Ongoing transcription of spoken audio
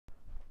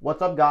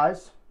What's up,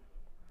 guys?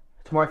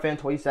 It's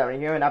MarFan27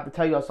 here, and I have to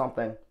tell you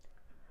something.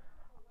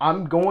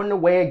 I'm going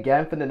away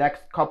again for the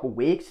next couple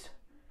weeks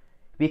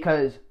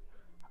because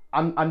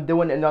I'm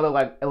doing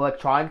another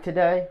electronic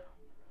today.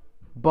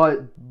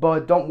 But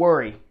don't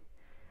worry,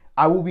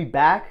 I will be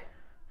back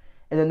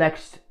in the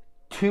next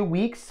 2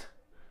 weeks,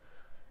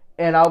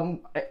 and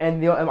I'm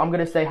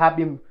gonna say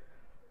happy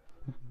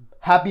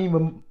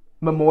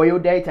Memorial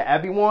Day to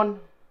everyone,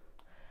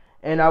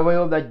 and I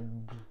will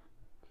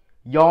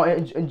y'all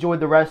enjoy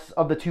the rest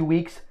of the 2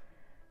 weeks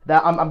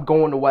that I'm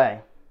going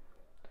away.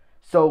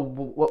 So,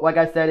 like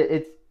I said,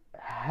 it's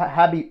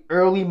happy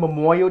early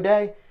Memorial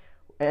Day,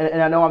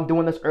 and I know I'm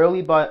doing this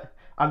early, but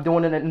I'm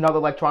doing it in another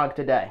electronic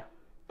today.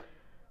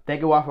 Thank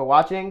you all for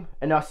watching,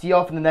 and I'll see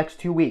y'all for the next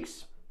 2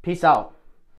 weeks. Peace out.